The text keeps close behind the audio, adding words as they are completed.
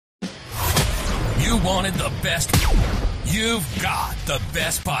You wanted the best. You've got the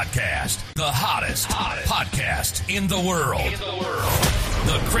best podcast, the hottest podcast in the world.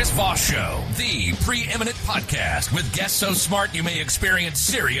 The Chris Voss Show, the preeminent podcast with guests so smart you may experience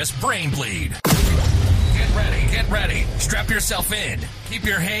serious brain bleed. Get ready. Strap yourself in. Keep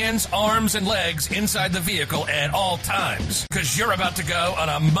your hands, arms, and legs inside the vehicle at all times, because you're about to go on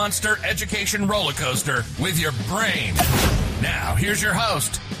a monster education roller coaster with your brain. Now, here's your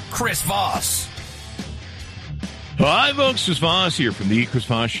host, Chris Voss. Hi, folks. Chris Voss here from the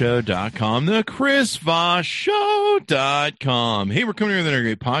ChrisVossShow.com, the ChrisVossShow.com. Hey, we're coming here with another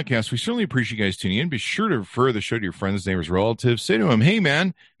great podcast. We certainly appreciate you guys tuning in. Be sure to refer the show to your friends, neighbors, relatives. Say to them, hey,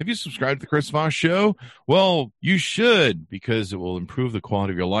 man, have you subscribed to the Chris Voss Show? Well, you should, because it will improve the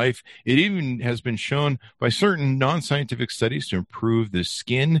quality of your life. It even has been shown by certain non-scientific studies to improve the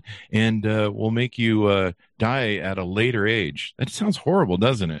skin and will make you die at a later age. That sounds horrible,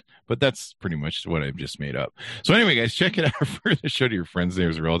 doesn't it? But that's pretty much what I've just made up. So anyway, guys, check it out for the show to your friends,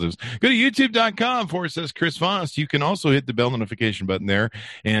 neighbors, relatives. Go to youtube.com/says Chris Voss. You can also hit the bell notification button there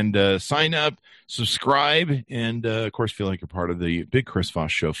and sign up, subscribe, and of course, feel like you're part of the big Chris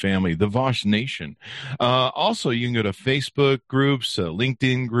Voss Show family, the Voss Nation. Also, you can go to Facebook groups,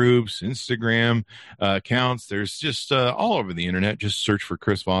 LinkedIn groups, Instagram accounts. There's just all over the internet. Just search for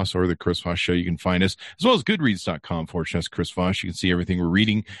Chris Voss or the Chris Voss Show. You can find us, as well as goodreads.com/Chris Voss. You can see everything we're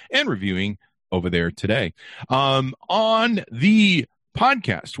reading and reviewing over there today. On the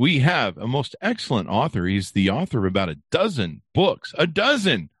podcast, we have a most excellent author. He's the author of about a dozen books. A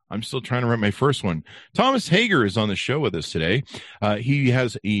dozen! I'm still trying to write my first one. Thomas Hager is on the show with us today. He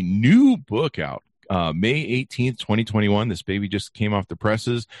has a new book out. May 18th, 2021. This baby just came off the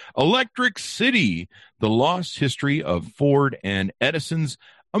presses. Electric City, The Lost History of Ford and Edison's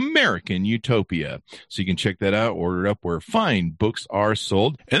American Utopia. So you can check that out, order it up where fine books are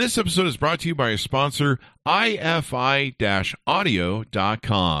sold. And this episode is brought to you by a sponsor,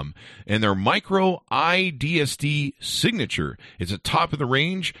 ifi-audio.com, and their micro iDSD signature. It's a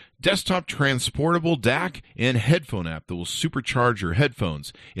top-of-the-range desktop transportable DAC and headphone app that will supercharge your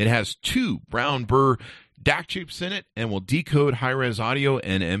headphones. It has 2 brown burr DAC chips in it and will decode high-res audio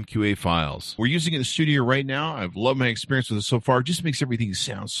and MQA files. We're using it in the studio right now. I've loved my experience with it so far. It just makes everything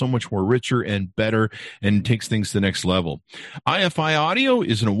sound so much more richer and better and takes things to the next level. IFI Audio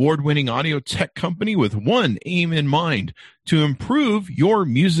is an award-winning audio tech company with one aim in mind: to improve your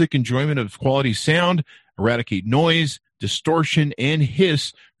music enjoyment of quality sound, eradicate noise, distortion, and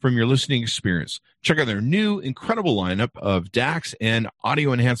hiss from your listening experience. Check out their new incredible lineup of DACs and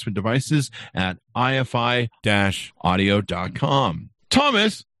audio enhancement devices at ifi-audio.com.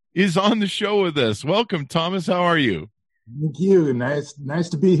 Thomas is on the show with us. Welcome, Thomas. How are you? Thank you. Nice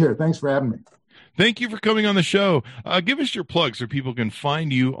to be here. Thanks for having me. Thank you for coming on the show. Give us your plug so people can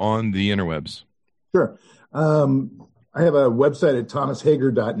find you on the interwebs. Sure. I have a website at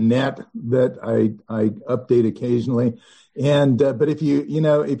thomashager.net that I update occasionally. And but if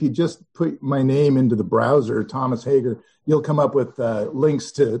you just put my name into the browser, Thomas Hager, you'll come up with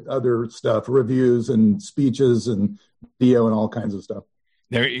links to other stuff, reviews and speeches and video and all kinds of stuff.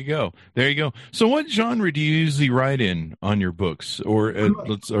 There you go. So what genre do you usually write in on your books or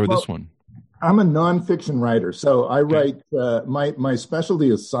this one? I'm a nonfiction writer, so I write. My specialty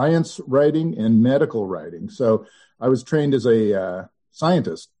is science writing and medical writing. So I was trained as a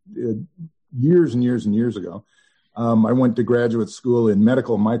scientist years and years and years ago. I went to graduate school in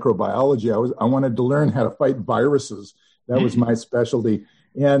medical microbiology. I wanted to learn how to fight viruses. That was my specialty,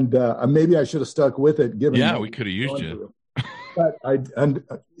 and maybe I should have stuck with it. Given we could have used you. But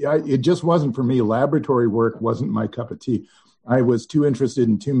it just wasn't for me. Laboratory work wasn't my cup of tea. I was too interested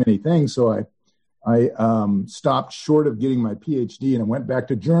in too many things, so I stopped short of getting my PhD, and I went back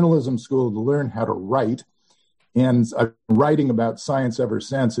to journalism school to learn how to write. And I've been writing about science ever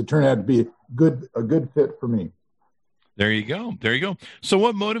since. It turned out to be a good fit for me. There you go. So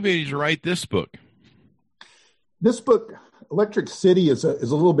what motivated you to write this book? This book, Electric City, is a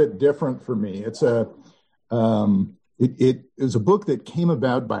little bit different for me. It's it is a book that came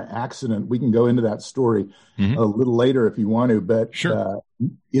about by accident. We can go into that story a little later if you want to, but sure.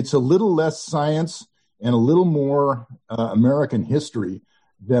 It's a little less science and a little more American history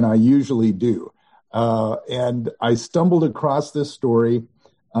than I usually do. And I stumbled across this story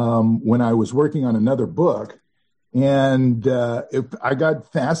when I was working on another book. And I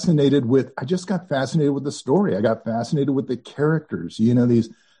got fascinated with the story. I got fascinated with the characters, these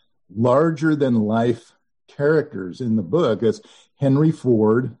larger than life characters in the book. It's Henry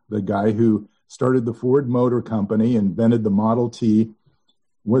Ford, the guy who started the Ford Motor Company, invented the Model T,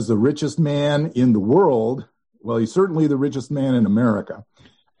 was the richest man in the world. Well, he's certainly the richest man in America.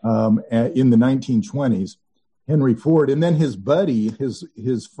 in the 1920s, Henry Ford, and then his buddy,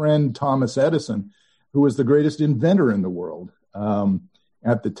 his friend Thomas Edison, who was the greatest inventor in the world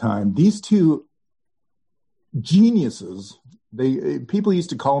at the time. These two geniuses, people used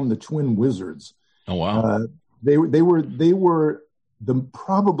to call them the twin wizards. Oh wow! They were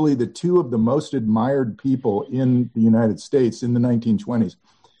probably the two of the most admired people in the United States in the 1920s.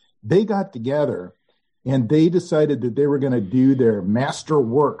 They got together and they decided that they were going to do their master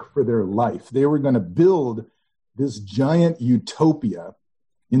work for their life. They were going to build this giant utopia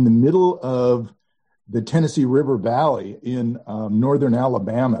in the middle of the Tennessee River Valley in northern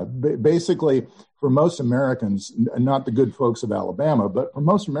Alabama. Basically, for most Americans, not the good folks of Alabama, but for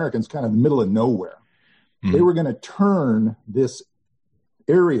most Americans, kind of the middle of nowhere. Mm-hmm. They were going to turn this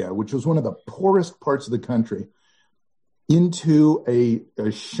area, which was one of the poorest parts of the country, into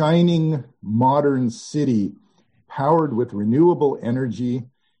a shining modern city powered with renewable energy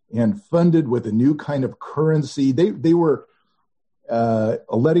and funded with a new kind of currency. They were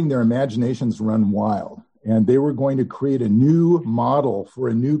letting their imaginations run wild, and they were going to create a new model for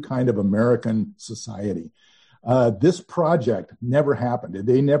a new kind of American society. This project never happened.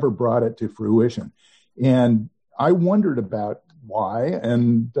 They never brought it to fruition. And I wondered about why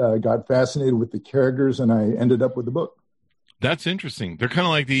and got fascinated with the characters, and I ended up with the book. That's interesting. They're kind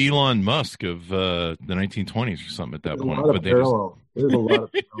of like the Elon Musk of the 1920s or something at that point. But There's a lot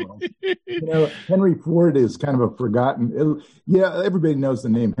of parallels. Henry Ford is kind of a forgotten. Everybody knows the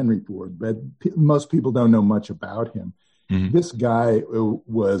name Henry Ford, but most people don't know much about him. Mm-hmm. This guy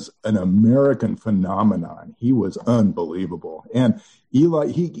was an American phenomenon. He was unbelievable. And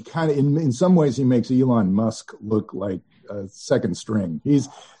he kind of, in some ways, he makes Elon Musk look like second string.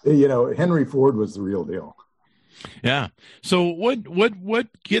 Henry Ford was the real deal. Yeah. So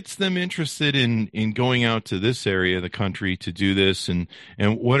what gets them interested in going out to this area of the country to do this, and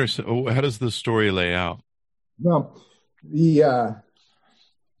how does the story lay out? Well, the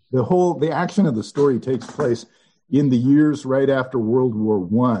action of the story takes place in the years right after World War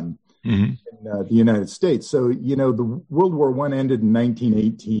I in the United States. So, the World War I ended in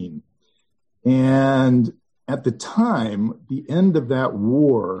 1918. And at the time, the end of that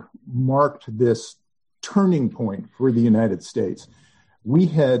war marked this turning point for the United States. We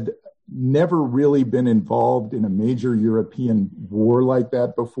had never really been involved in a major European war like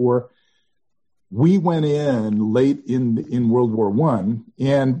that before. We went in late in World War I,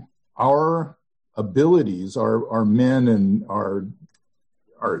 and our abilities, our men and our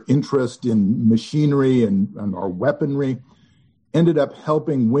interest in machinery and our weaponry ended up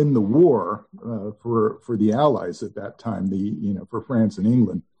helping win the war for the Allies at that time, for France and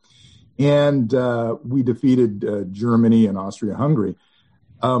England. And we defeated Germany and Austria-Hungary.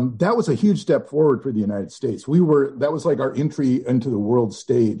 That was a huge step forward for the United States. That was like our entry into the world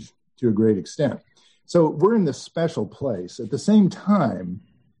stage to a great extent. So we're in this special place. At the same time,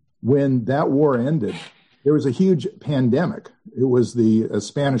 when that war ended, there was a huge pandemic. It was the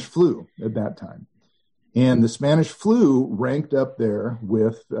Spanish flu at that time. And the Spanish flu ranked up there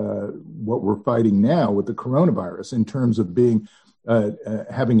with what we're fighting now with the coronavirus in terms of being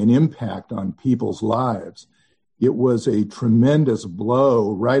having an impact on people's lives. It was a tremendous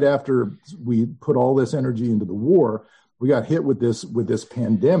blow. Right after we put all this energy into the war, we got hit with this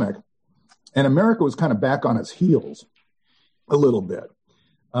pandemic, and America was kind of back on its heels a little bit.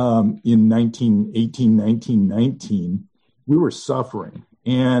 In 1918, 1919, we were suffering,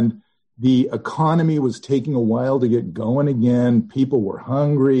 and the economy was taking a while to get going again. People were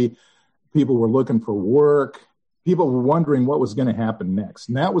hungry. People were looking for work. People were wondering what was going to happen next.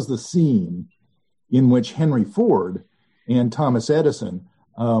 And that was the scene in which Henry Ford and Thomas Edison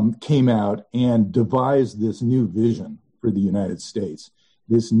came out and devised this new vision for the United States,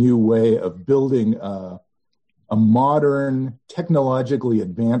 this new way of building a modern, technologically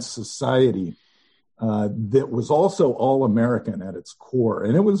advanced society that was also all American at its core.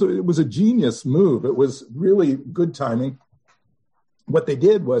 And it was a genius move. It was really good timing. What they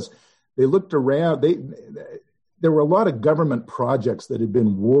did was they looked around. There were a lot of government projects that had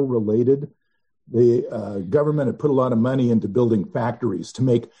been war-related. The government had put a lot of money into building factories to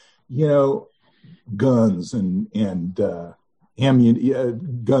make, guns and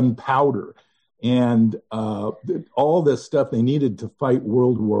gunpowder and all this stuff they needed to fight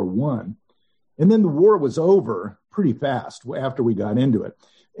World War I. And then the war was over pretty fast after we got into it.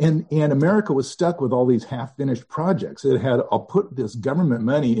 And America was stuck with all these half-finished projects. It had put this government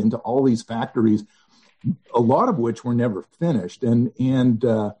money into all these factories, a lot of which were never finished,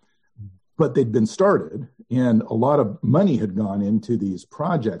 but they'd been started, and a lot of money had gone into these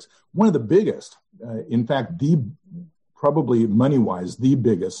projects. One of the biggest, in fact, the probably money-wise, the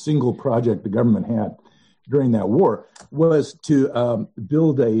biggest single project the government had during that war, was to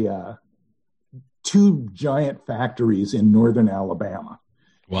build two giant factories in northern Alabama.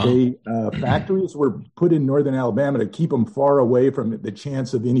 Wow. Factories were put in northern Alabama to keep them far away from the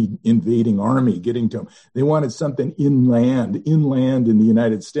chance of any invading army getting to them. They wanted something inland in the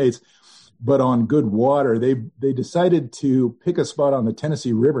United States, but on good water. They decided to pick a spot on the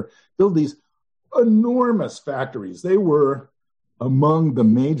Tennessee River, build these enormous factories. They were among the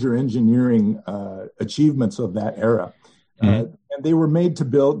major engineering achievements of that era. And they were made to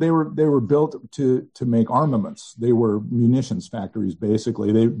build. They were built to make armaments. They were munitions factories,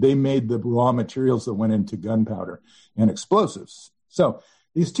 basically. They made the raw materials that went into gunpowder and explosives. So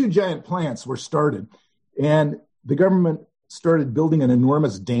these two giant plants were started, and the government started building an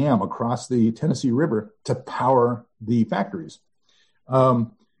enormous dam across the Tennessee River to power the factories.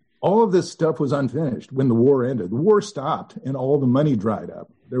 All of this stuff was unfinished when the war ended. The war stopped, and all the money dried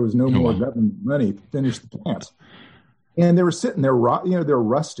up. There was no more government money to finish the plants. And they were sitting there, they're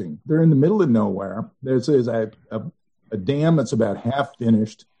rusting. They're in the middle of nowhere. There's a dam that's about half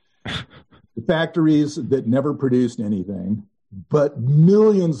finished. The factories that never produced anything, but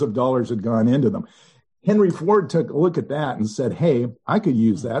millions of dollars had gone into them. Henry Ford took a look at that and said, hey, I could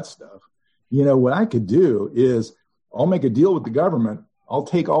use that stuff. What I could do is I'll make a deal with the government. I'll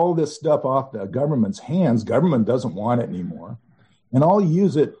take all this stuff off the government's hands. Government doesn't want it anymore. And I'll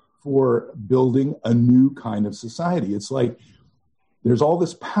use it for building a new kind of society. It's like there's all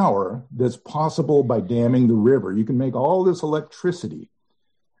this power that's possible by damming the river. You can make all this electricity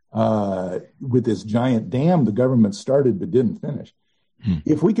with this giant dam the government started but didn't finish.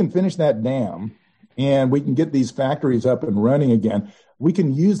 If we can finish that dam and we can get these factories up and running again, we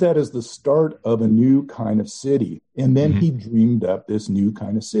can use that as the start of a new kind of city. And then he dreamed up this new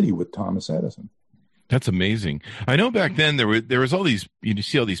kind of city with Thomas Edison. That's amazing. I know back then there was all these, you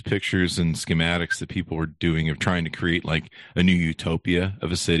see all these pictures and schematics that people were doing of trying to create like a new utopia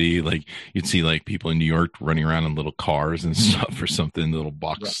of a city. Like you'd see like people in New York running around in little cars and stuff or something, little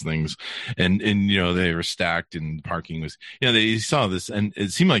box things. And they were stacked and parking was, they saw this, and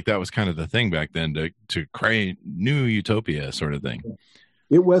it seemed like that was kind of the thing back then to create new utopia sort of thing.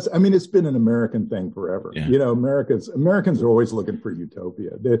 It was, it's been an American thing forever. Yeah. Americans are always looking for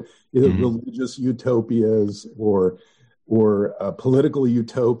utopia. Religious utopias or political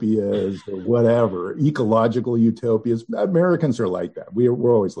utopias or whatever, ecological utopias. Americans are like that. We're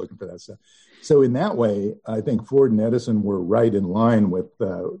always looking for that stuff. So in that way, I think Ford and Edison were right in line with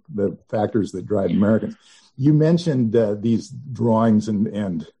the factors that drive Americans. You mentioned these drawings and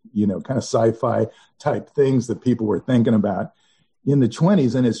kind of sci-fi type things that people were thinking about in the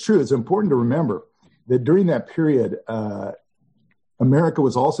 1920s, and it's true. It's important to remember that during that period, America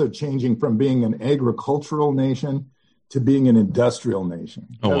was also changing from being an agricultural nation to being an industrial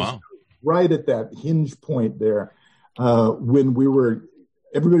nation. Oh, wow. Right at that hinge point there, when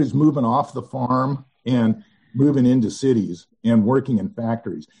everybody's moving off the farm and moving into cities and working in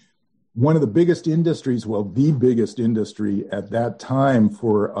factories. One of the biggest industries, the biggest industry at that time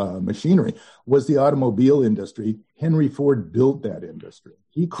for machinery was the automobile industry. Henry Ford built that industry.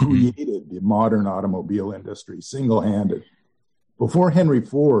 He created the modern automobile industry single-handed. Before Henry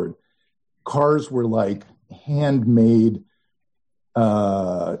Ford, cars were like handmade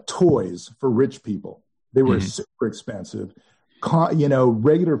toys for rich people. They were super expensive.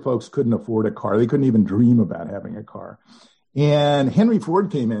 Regular folks couldn't afford a car. They couldn't even dream about having a car. And Henry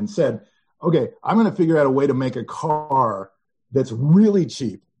Ford came in and said, okay, I'm going to figure out a way to make a car that's really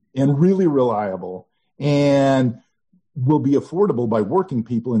cheap and really reliable and will be affordable by working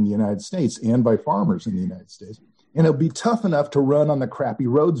people in the United States and by farmers in the United States. And it'll be tough enough to run on the crappy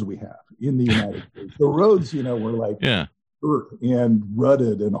roads we have in the United States. The roads, were like dirt and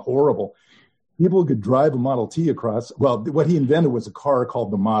rutted and horrible. People could drive a Model T across. Well, what he invented was a car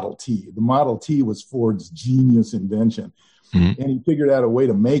called the Model T. The Model T was Ford's genius invention. And he figured out a way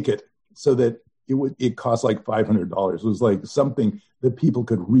to make it so that it cost like $500. It was like something that people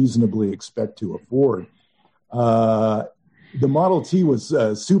could reasonably expect to afford. The Model T was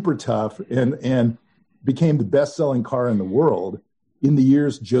super tough and became the best-selling car in the world in the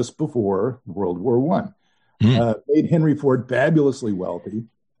years just before World War I. Made Henry Ford fabulously wealthy.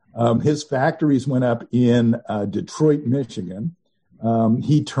 His factories went up in Detroit, Michigan.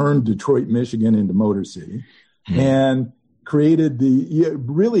 He turned Detroit, Michigan into Motor City. And created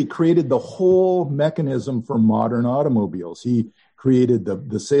the whole mechanism for modern automobiles. He created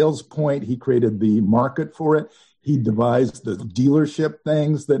the sales point. He created the market for it. He devised the dealership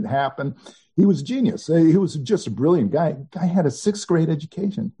things that happen. He was a genius. He was just a brilliant guy. Guy had a 6th grade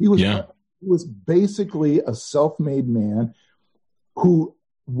education. He was He was basically a self-made man who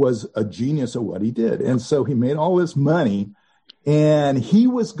was a genius at what he did. And so he made all this money, and he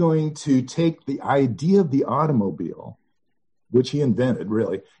was going to take the idea of the automobile, which he invented,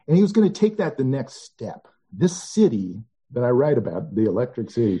 really, and he was going to take that the next step. This city that I write about, the Electric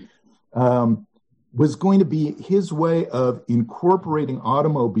City, was going to be his way of incorporating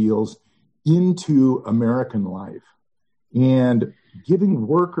automobiles into American life and giving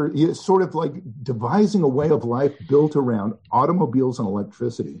workers, sort of like devising a way of life built around automobiles and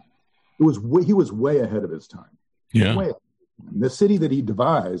electricity. He was way ahead of his time. Yeah. The city that he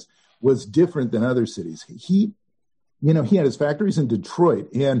devised was different than other cities. He had his factories in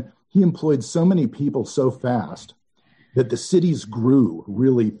Detroit, and he employed so many people so fast that the cities grew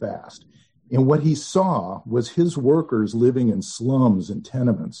really fast. And what he saw was his workers living in slums and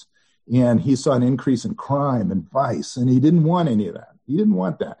tenements. And he saw an increase in crime and vice, and he didn't want any of that. He didn't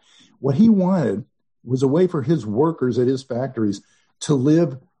want that. What he wanted was a way for his workers at his factories to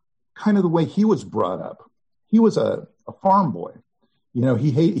live kind of the way he was brought up. He was a farm boy. He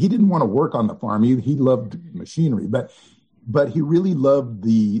didn't want to work on the farm. He loved machinery, but he really loved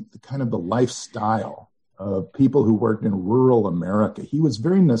the kind of the lifestyle of people who worked in rural America. He was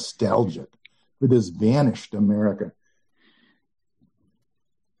very nostalgic for this vanished America.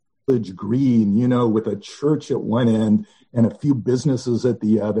 Village Green, with a church at one end and a few businesses at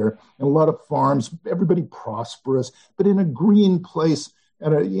the other, and a lot of farms, everybody prosperous, but in a green place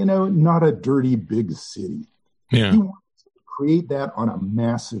at not a dirty big city. Yeah. He wanted to create that on a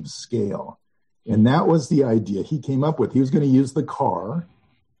massive scale. And that was the idea he came up with. He was going to use the car.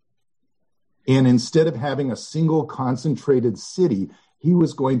 And instead of having a single concentrated city, he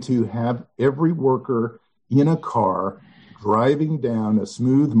was going to have every worker in a car driving down a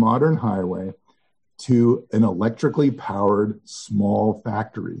smooth modern highway to an electrically powered small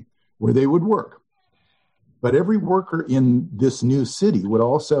factory where they would work. But every worker in this new city would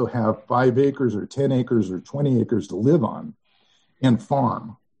also have 5 acres or 10 acres or 20 acres to live on and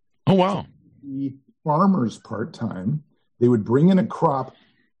farm. Oh, wow. The farmers part-time, they would bring in a crop.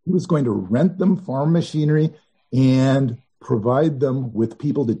 He was going to rent them farm machinery and provide them with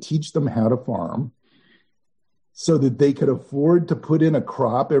people to teach them how to farm so that they could afford to put in a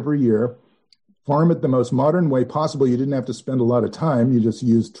crop every year, farm it the most modern way possible. You didn't have to spend a lot of time. You just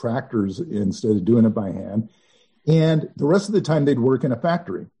used tractors instead of doing it by hand. And the rest of the time they'd work in a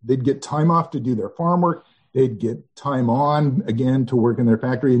factory. They'd get time off to do their farm work. They'd get time on again to work in their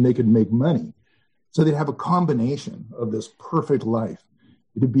factory, and they could make money. So they'd have a combination of this perfect life.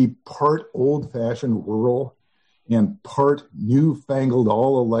 It'd be part old-fashioned rural and part newfangled,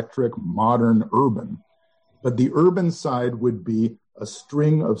 all-electric, modern urban. But the urban side would be a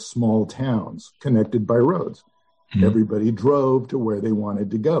string of small towns connected by roads. Mm-hmm. Everybody drove to where they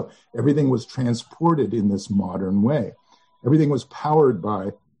wanted to go. Everything was transported in this modern way. Everything was powered by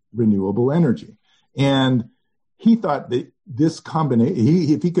renewable energy. And he thought that this combination,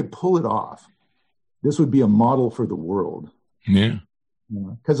 if he could pull it off, this would be a model for the world. Yeah.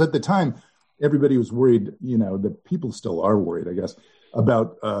 Because at the time, everybody was worried, the people still are worried, I guess,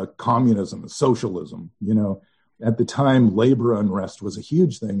 about communism, socialism. At the time, labor unrest was a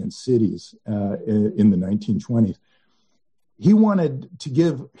huge thing in cities in the 1920s. He wanted to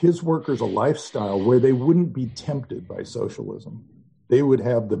give his workers a lifestyle where they wouldn't be tempted by socialism. They would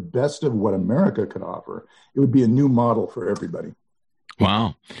have the best of what America could offer. It would be a new model for everybody.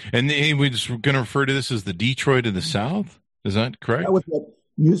 Wow. And we're going to refer to this as the Detroit of the South? Is that correct? That was what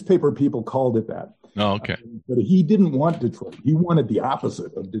newspaper people called it that. Oh, okay. But he didn't want Detroit. He wanted the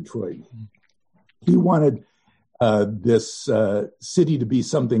opposite of Detroit. He wanted this city to be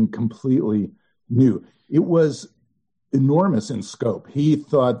something completely new. It was enormous in scope. He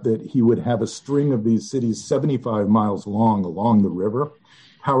thought that he would have a string of these cities 75 miles long along the river,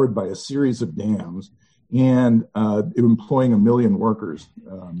 powered by a series of dams, and employing 1 million workers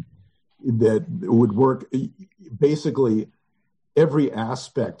that would work basically every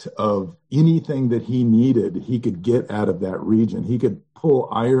aspect of anything that he needed, he could get out of that region. He could pull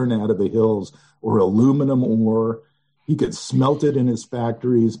iron out of the hills or aluminum ore. He could smelt it in his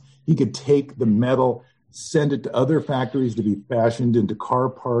factories. He could take the metal, send it to other factories to be fashioned into car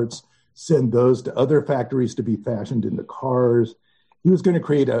parts, send those to other factories to be fashioned into cars. He was going to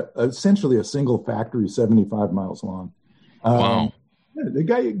create essentially a single factory 75 miles long. Wow. The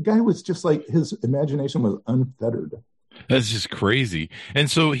guy was just like, his imagination was unfettered. That's just crazy. And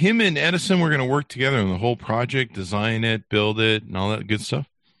so him and Edison were going to work together on the whole project, design it, build it, and all that good stuff?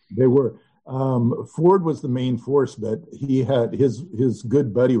 They were. Ford was the main force, but he had his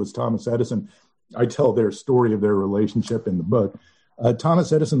good buddy was Thomas Edison. I tell their story of their relationship in the book.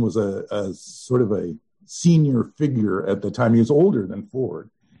 Thomas Edison was a sort of a senior figure at the time. He was older than Ford.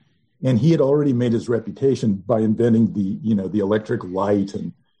 And he had already made his reputation by inventing the electric light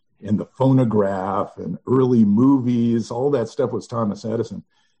and the phonograph and early movies. All that stuff was Thomas Edison.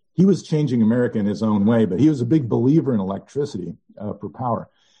 He was changing America in his own way, but he was a big believer in electricity for power.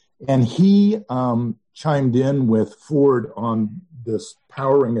 And he chimed in with Ford on this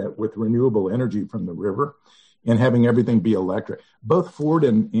powering it with renewable energy from the river and having everything be electric. Both Ford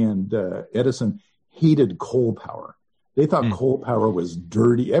and Edison hated coal power. They thought coal power was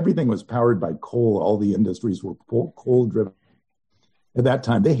dirty. Everything was powered by coal. All the industries were coal driven. At that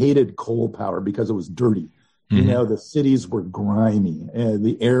time, they hated coal power because it was dirty. The cities were grimy.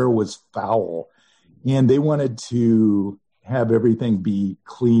 The air was foul. And they wanted to have everything be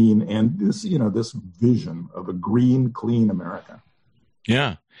clean. And this vision of a green, clean America.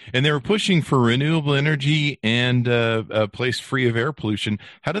 Yeah. And they were pushing for renewable energy and a place free of air pollution.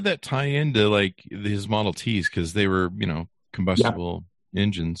 How did that tie into like his Model Ts? Because they were, combustible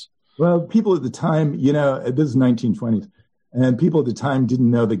engines. Well, people at the time, this is 1920s, and people at the time didn't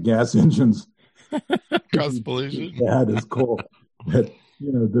know that gas engines cause pollution. Bad as coal. But,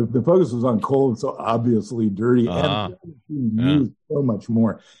 the focus was on coal. It's so obviously dirty and used so much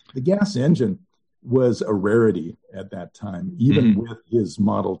more. The gas engine was a rarity at that time, even with his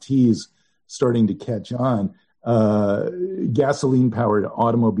Model Ts starting to catch on. Gasoline-powered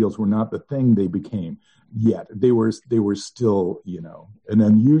automobiles were not the thing they became yet. They were still, an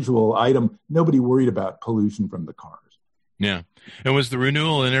unusual item. Nobody worried about pollution from the cars. Yeah. And was the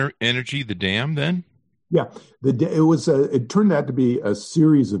renewable energy the dam then? Yeah, it turned out to be a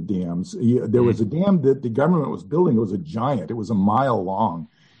series of dams. There was a dam that the government was building. It was a giant. It was a mile long.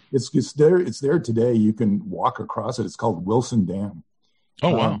 It's there today. You can walk across it. It's called Wilson Dam.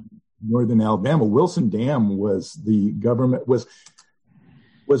 Oh, wow. Northern Alabama. Wilson Dam was a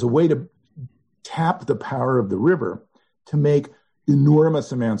way to tap the power of the river to make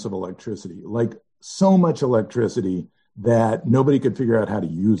enormous amounts of electricity, like so much electricity that nobody could figure out how to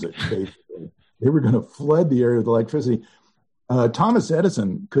use it, basically. They were going to flood the area with electricity. Thomas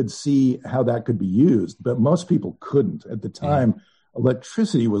Edison could see how that could be used, but most people couldn't. At the time,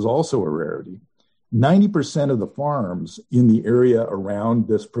 electricity was also a rarity. 90% of the farms in the area around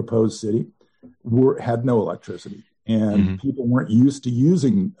this proposed city had no electricity, and people weren't used to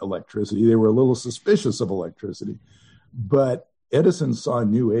using electricity. They were a little suspicious of electricity. But Edison saw a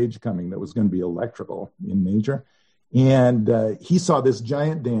new age coming that was going to be electrical in nature, and he saw this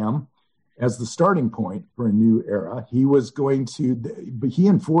giant dam as the starting point for a new era. He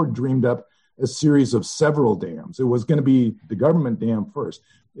and Ford dreamed up a series of several dams. It was going to be the government dam first,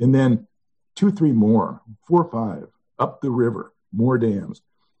 and then 2, 3 more, 4, 5, up the river, more dams.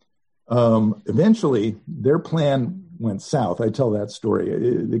 Eventually, their plan went south. I tell that story.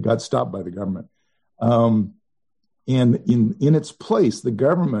 It got stopped by the government. And in its place, the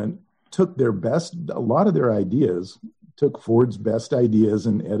government took a lot of their ideas, took Ford's best ideas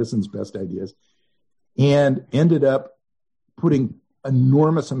and Edison's best ideas, and ended up putting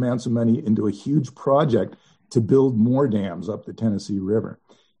enormous amounts of money into a huge project to build more dams up the Tennessee River.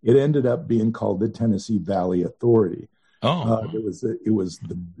 It ended up being called the Tennessee Valley Authority. It was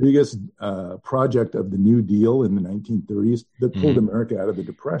the biggest project of the New Deal in the 1930s that pulled America out of the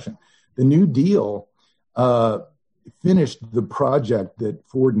Depression. The New Deal finished the project that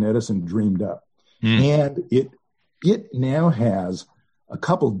Ford and Edison dreamed up, and it now has a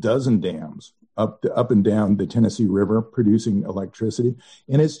couple dozen dams up and down the Tennessee River producing electricity,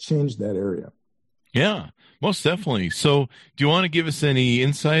 and it's changed that area. Yeah, most definitely. So do you want to give us any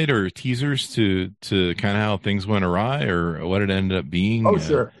insight or teasers to kind of how things went awry or what it ended up being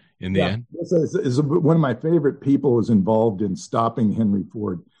sure. In the end? One of my favorite people is involved in stopping Henry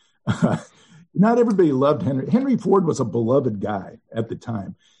Ford. Not everybody loved Henry. Henry Ford was a beloved guy at the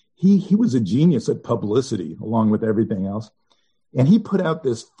time. He was a genius at publicity along with everything else. And he put out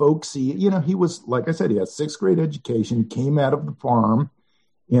this folksy, he was, like I said, he had 6th grade education, came out of the farm.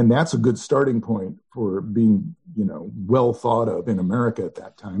 And that's a good starting point for being, well thought of in America at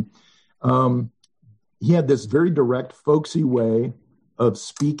that time. He had this very direct, folksy way of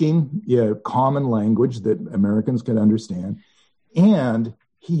speaking common language that Americans could understand. And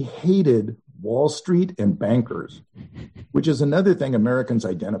he hated Wall Street and bankers, which is another thing Americans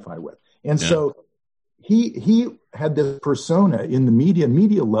identify with. And so he had this persona in the media.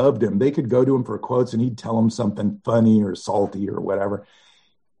 Media loved him. They could go to him for quotes and he'd tell them something funny or salty or whatever.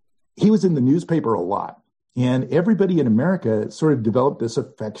 He was in the newspaper a lot, and everybody in America sort of developed this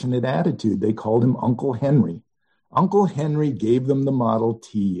affectionate attitude. They called him Uncle Henry. Uncle Henry gave them the Model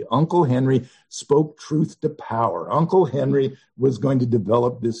T. Uncle Henry spoke truth to power. Uncle Henry was going to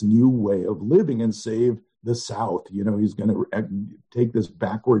develop this new way of living and save the South. You know, he's going to take this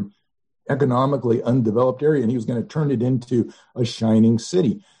backward, economically undeveloped area, and he was going to turn it into a shining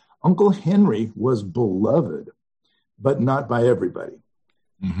city. Uncle Henry was beloved, but not by everybody.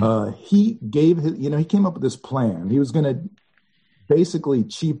 Mm-hmm. He came up with this plan. He was going to basically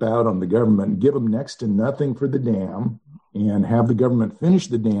cheap out on the government, give him next to nothing for the dam, and have the government finish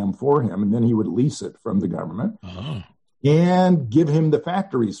the dam for him, and then he would lease it from the government and give him the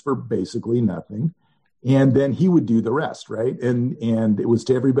factories for basically nothing. And then he would do the rest, right? And it was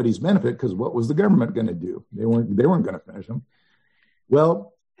to everybody's benefit, because what was the government going to do? They weren't going to finish them.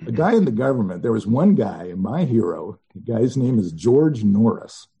 Well, the guy in the government, there was one guy, my hero. The guy's name is George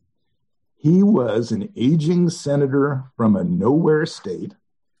Norris. He was an aging senator from a nowhere state.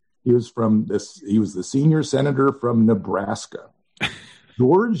 He was the senior senator from Nebraska.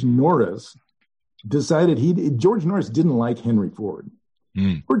 George Norris George Norris didn't like Henry Ford.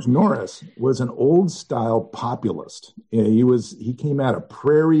 George Norris was an old style populist. He came out of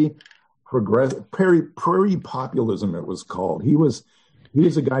prairie populism, it was called. He was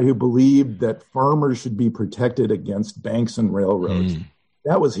a guy who believed that farmers should be protected against banks and railroads.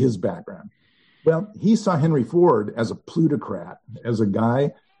 That was his background. Well, he saw Henry Ford as a plutocrat, as a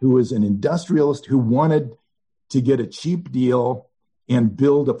guy who was an industrialist who wanted to get a cheap deal and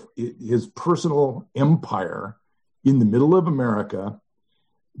build his personal empire in the middle of America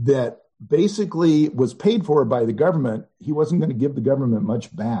that basically was paid for by the government. He wasn't going to give the government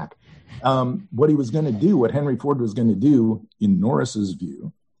much back. What Henry Ford was going to do, in Norris's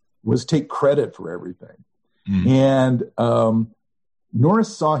view, was take credit for everything. And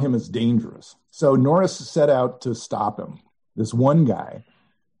Norris saw him as dangerous. So Norris set out to stop him, this one guy,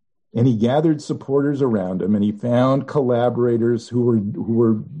 and he gathered supporters around him, and he found collaborators who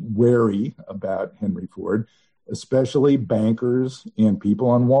were wary about Henry Ford, especially bankers and people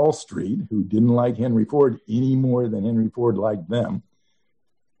on Wall Street who didn't like Henry Ford any more than Henry Ford liked them.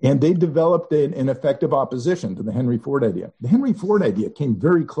 And they developed an effective opposition to the Henry Ford idea. The Henry Ford idea came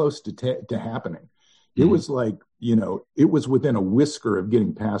very close to happening. It was like, it was within a whisker of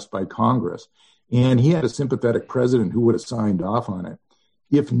getting passed by Congress. And he had a sympathetic president who would have signed off on it.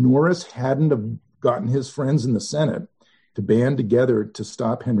 If Norris hadn't have gotten his friends in the Senate to band together to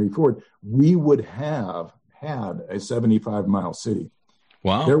stop Henry Ford, we would have had a 75-mile city.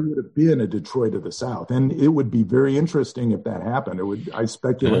 Wow. There would have been a Detroit of the South. And it would be very interesting if that happened. I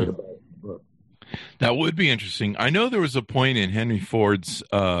speculate about it. That would be interesting. I know there was a point in Henry Ford's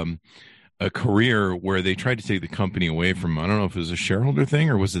a career where they tried to take the company away from him. I don't know if it was a shareholder thing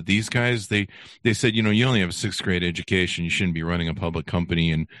or was it these guys? They said, you only have a 6th grade education. You shouldn't be running a public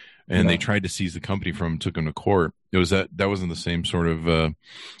company. And they tried to seize the company from him, took him to court. It was that wasn't the same sort of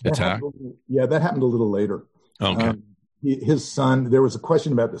attack? That happened a little later. Okay. His son, there was a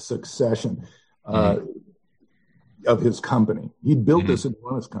question about the succession of his company. He'd built this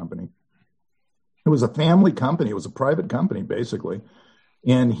enormous company. It was a family company. It was a private company, basically.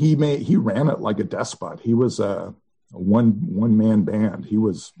 And he ran it like a despot. He was a one-man band. He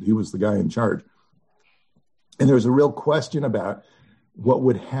was the guy in charge. And there was a real question about what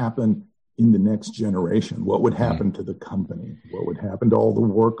would happen in the next generation, what would happen to the company, what would happen to all the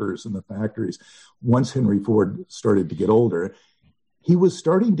workers in the factories once Henry Ford started to get older. He was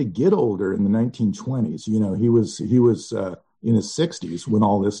starting to get older in the 1920s. He was in his 60s when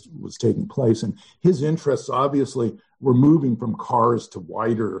all this was taking place, and his interests obviously were moving from cars to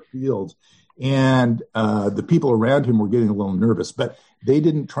wider fields, and the people around him were getting a little nervous, but they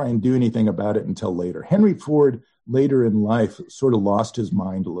didn't try and do anything about it until later. Henry Ford later in life sort of lost his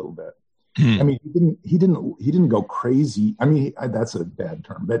mind a little bit. I mean, he didn't go crazy. I mean, that's a bad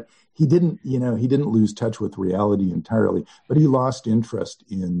term, but he didn't lose touch with reality entirely, but he lost interest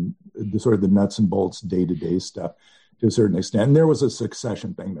in the sort of the nuts and bolts day-to-day stuff to a certain extent. And there was a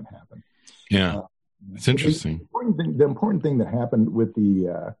succession thing that happened. Yeah. It's interesting. The important thing that happened with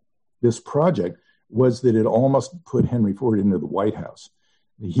this project was that it almost put Henry Ford into the White House.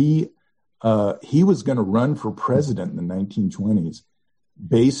 He was going to run for president in the 1920s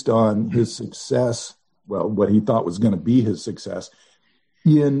based on his success, what he thought was going to be his success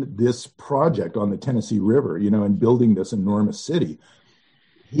in this project on the Tennessee River, and building this enormous city.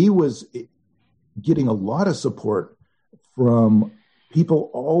 He was getting a lot of support from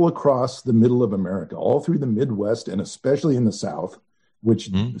people all across the middle of America, all through the Midwest, and especially in the South, which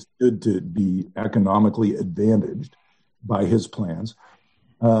stood to be economically advantaged by his plans.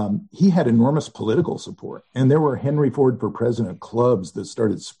 He had enormous political support, and there were Henry Ford for President clubs that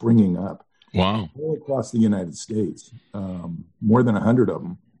started springing up Wow. All across the United States, more than 100 of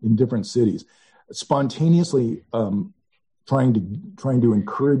them in different cities, spontaneously trying to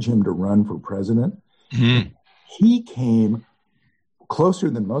encourage him to run for president. Mm-hmm. He came closer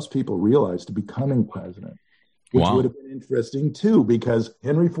than most people realized to becoming president, which would have been interesting too, because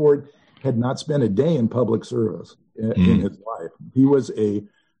Henry Ford had not spent a day in public service in his life. He was an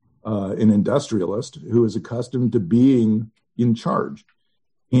industrialist who was accustomed to being in charge.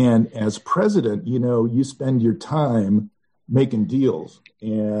 And as president, you spend your time making deals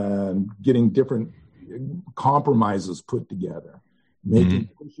and getting different compromises put together,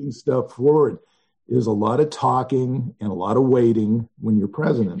 pushing stuff forward. Is a lot of talking and a lot of waiting when you're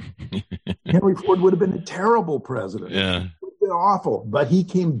president. Henry Ford would have been a terrible president. Yeah. It would have been awful, but he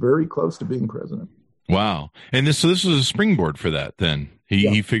came very close to being president. Wow. And this was a springboard for that then.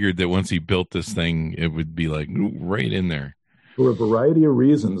 He figured that once he built this thing, it would be like right in there. For a variety of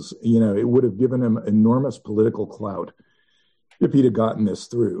reasons, it would have given him enormous political clout if he'd have gotten this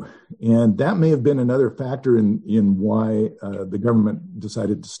through. And that may have been another factor in why the government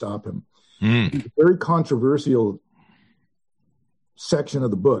decided to stop him. A very controversial section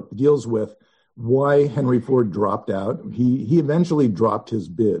of the book deals with why Henry Ford dropped out. He eventually dropped his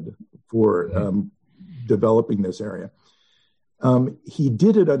bid for developing this area. He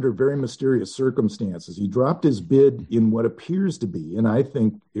did it under very mysterious circumstances. He dropped his bid in what appears to be, and I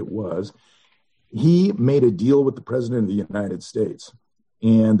think it was, he made a deal with the President of the United States.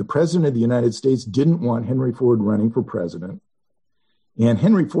 And the President of the United States didn't want Henry Ford running for president. And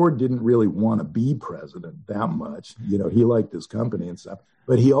Henry Ford didn't really want to be president that much. He liked his company and stuff,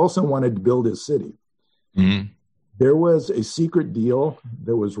 but he also wanted to build his city. Mm-hmm. There was a secret deal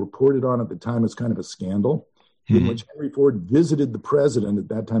that was reported on at the time as kind of a scandal in which Henry Ford visited the president, at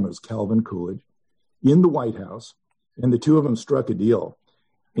that time it was Calvin Coolidge, in the White House, and the two of them struck a deal.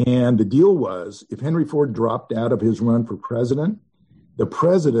 And the deal was, if Henry Ford dropped out of his run for president, the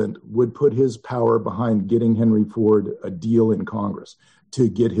president would put his power behind getting Henry Ford a deal in Congress to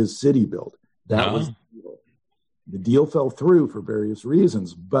get his city built. That was the deal. The deal fell through for various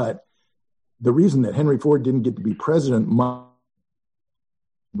reasons, but the reason that Henry Ford didn't get to be president in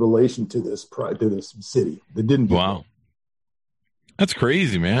relation to this city that didn't get built. That's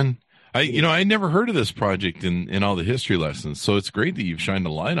crazy, man. I never heard of this project in all the history lessons, so it's great that you've shined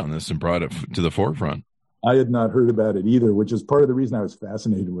a light on this and brought it to the forefront. I had not heard about it either, which is part of the reason I was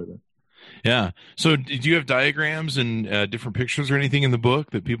fascinated with it. Yeah. So did you have diagrams and different pictures or anything in the book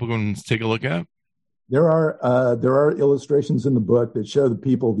that people can take a look at? There are illustrations in the book that show the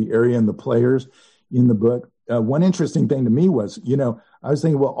people, the area, and the players in the book. One interesting thing to me was, I was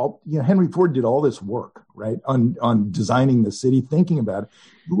thinking, Henry Ford did all this work, right, on designing the city, thinking about it,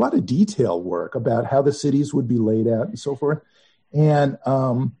 a lot of detail work about how the cities would be laid out and so forth. And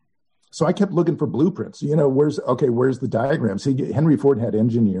so I kept looking for blueprints. Where's the diagrams? Henry Ford had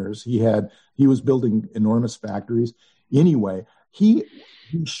engineers. He was building enormous factories. Anyway, he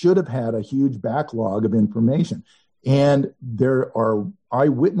should have had a huge backlog of information. And there are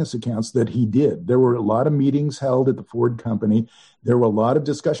eyewitness accounts that he did. There were a lot of meetings held at the Ford Company. There were a lot of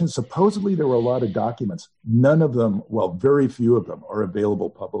discussions. Supposedly, there were a lot of documents. None of them, very few of them, are available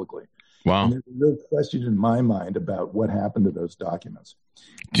publicly. Wow. And there's a real question in my mind about what happened to those documents.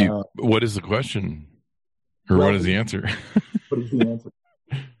 What is the question? Or what is the answer? What is the answer?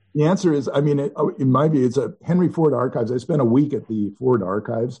 The answer is, in my view, it's a Henry Ford Archives. I spent a week at the Ford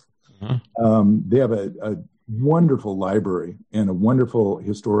Archives. Uh-huh. They have a wonderful library and a wonderful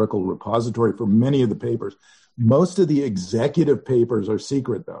historical repository for many of the papers. Most of the executive papers are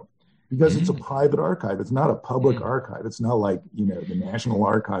secret, though, because it's a private archive. It's not a public archive. It's not like, the National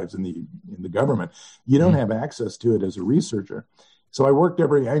Archives in the government. You don't have access to it as a researcher. So I worked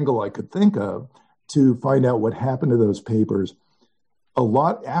every angle I could think of to find out what happened to those papers. A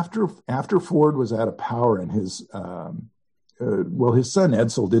lot after Ford was out of power and his son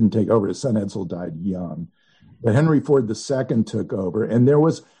Edsel didn't take over. His son Edsel died young. But Henry Ford II took over, and there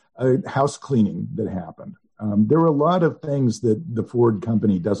was a house cleaning that happened. There were a lot of things that the Ford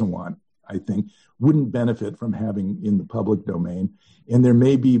Company doesn't want, I think, wouldn't benefit from having in the public domain. And there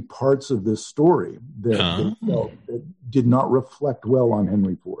may be parts of this story that did not reflect well on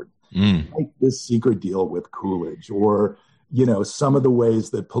Henry Ford, like this secret deal with Coolidge, or some of the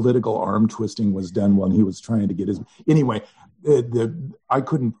ways that political arm twisting was done when he was trying to get his. Anyway, I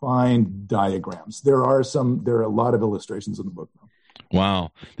couldn't find diagrams. There are a lot of illustrations in the book, though.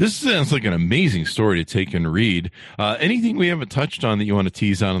 Wow. This sounds like an amazing story to take and read. Anything we haven't touched on that you want to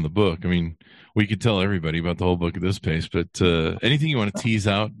tease out in the book? I mean, we could tell everybody about the whole book at this pace, but anything you want to tease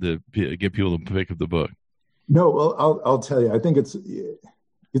out to get people to pick up the book? No, well, I'll tell you. I think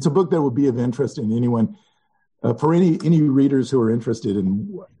it's a book that would be of interest in anyone, for any readers who are interested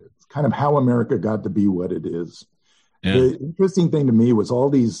in kind of how America got to be what it is. Yeah. The interesting thing to me was all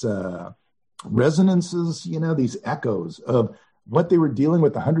these resonances, these echoes of what they were dealing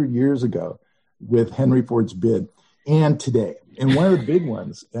with 100 years ago with Henry Ford's bid and today. And one of the big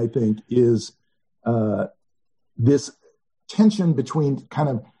ones, I think, is this tension between kind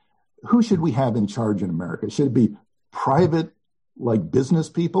of who should we have in charge in America? Should it be private, like business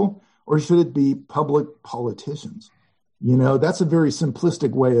people, or should it be public politicians? That's a very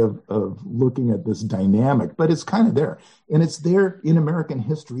simplistic way of looking at this dynamic, but it's kind of there. And it's there in American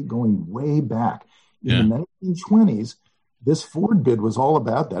history going way back. In the 1920s, this Ford bid was all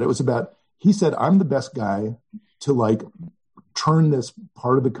about that. It was about, he said, I'm the best guy to turn this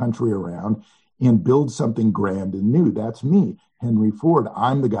part of the country around and build something grand and new. That's me, Henry Ford.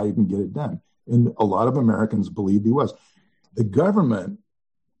 I'm the guy who can get it done. And a lot of Americans believed he was. The government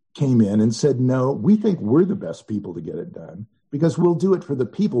came in and said, no, we think we're the best people to get it done because we'll do it for the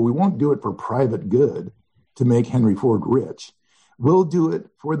people. We won't do it for private good to make Henry Ford rich. We'll do it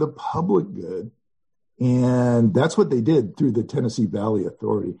for the public good. And that's what they did through the Tennessee Valley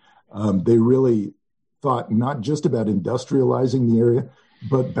Authority. They really thought not just about industrializing the area,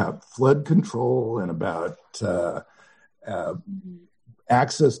 but about flood control and about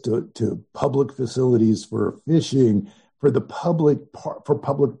access to public facilities for fishing, for the public, for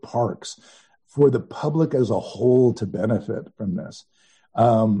public parks, for the public as a whole to benefit from this.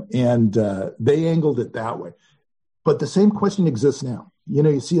 And they angled it that way. But the same question exists now.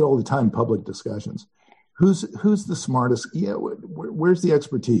 You see it all the time in public discussions. Who's the smartest? Yeah, where's the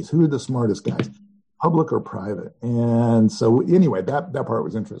expertise? Who are the smartest guys, public or private? And so anyway, that part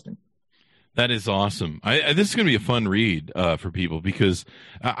was interesting. That is awesome. This is going to be a fun read for people because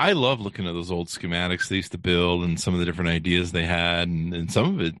I love looking at those old schematics they used to build and some of the different ideas they had. And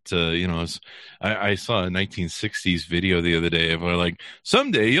some of it, I saw a 1960s video the other day of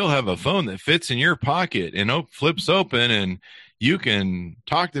someday you'll have a phone that fits in your pocket and flips open and you can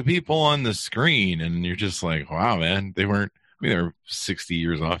talk to people on the screen. And you're just like, wow, man, they were 60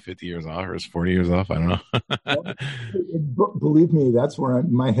 years off, 50 years off, or 40 years off. I don't know. Believe me, that's where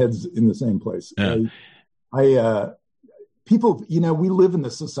my head's in the same place. Yeah. People, we live in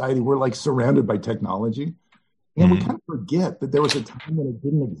this society. We're surrounded by technology, and we kind of forget that there was a time when it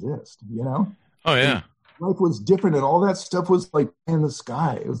didn't exist. Oh yeah. And life was different, and all that stuff was in the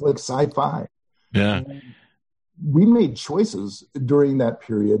sky. It was like sci-fi. Yeah. And we made choices during that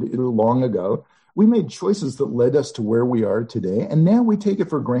period long ago. We made choices that led us to where we are today, and now we take it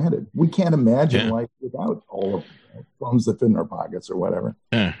for granted. We can't imagine life without all of phones that fit in our pockets or whatever.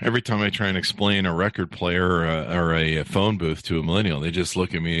 Yeah. Every time I try and explain a record player or a phone booth to a millennial, they just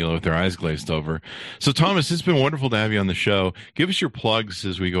look at me with their eyes glazed over. So, Thomas, it's been wonderful to have you on the show. Give us your plugs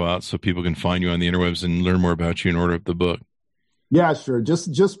as we go out so people can find you on the interwebs and learn more about you and order up the book. Yeah, sure.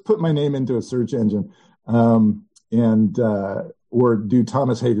 Just put my name into a search engine or do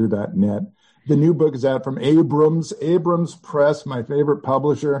thomashager.net. The new book is out from Abrams Press, my favorite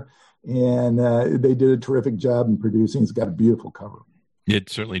publisher, and they did a terrific job in producing. It's got a beautiful cover. It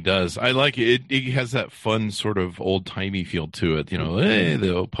certainly does. I like it. It has that fun sort of old-timey feel to it,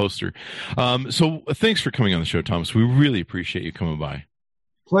 the old poster. So thanks for coming on the show, Thomas. We really appreciate you coming by.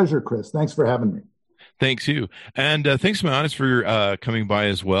 Pleasure, Chris. Thanks for having me. Thanks, you. And thanks, Maonis, for coming by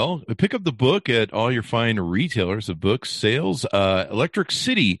as well. Pick up the book at all your fine retailers of books, sales. Electric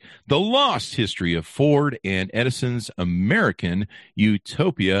City, The Lost History of Ford and Edison's American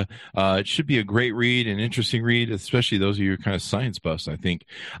Utopia. It should be a great read, an interesting read, especially those of you who are kind of science buffs, I think.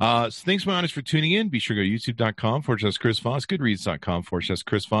 So thanks, Maonis, for tuning in. Be sure to go to youtube.com/Chris Voss,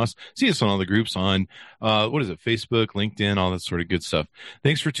 goodreads.com/Chris Voss. See us on all the groups on, Facebook, LinkedIn, all that sort of good stuff.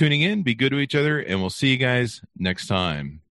 Thanks for tuning in. Be good to each other, and we'll see you guys next time.